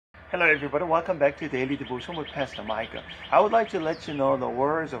Hello everybody, welcome back to Daily Devotion with Pastor Micah. I would like to let you know the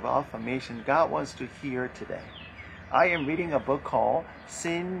words of affirmation God wants to hear today. I am reading a book called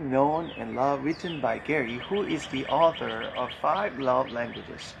Sin, Known, and Love, written by Gary, who is the author of 5 Love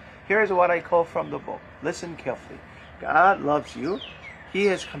Languages. Here is what I quote from the book. Listen carefully. God loves you. He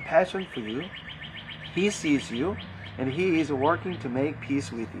has compassion for you. He sees you, and He is working to make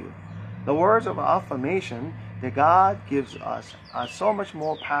peace with you. The words of affirmation that God gives us are so much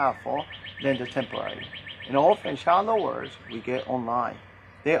more powerful than the temporary and often shallow words we get online.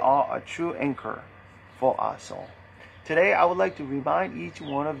 They are a true anchor for our soul. Today, I would like to remind each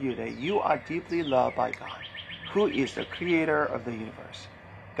one of you that you are deeply loved by God, who is the creator of the universe.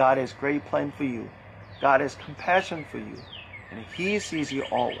 God has great plan for you. God has compassion for you, and He sees you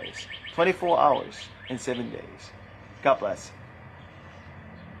always, 24 hours and 7 days. God bless.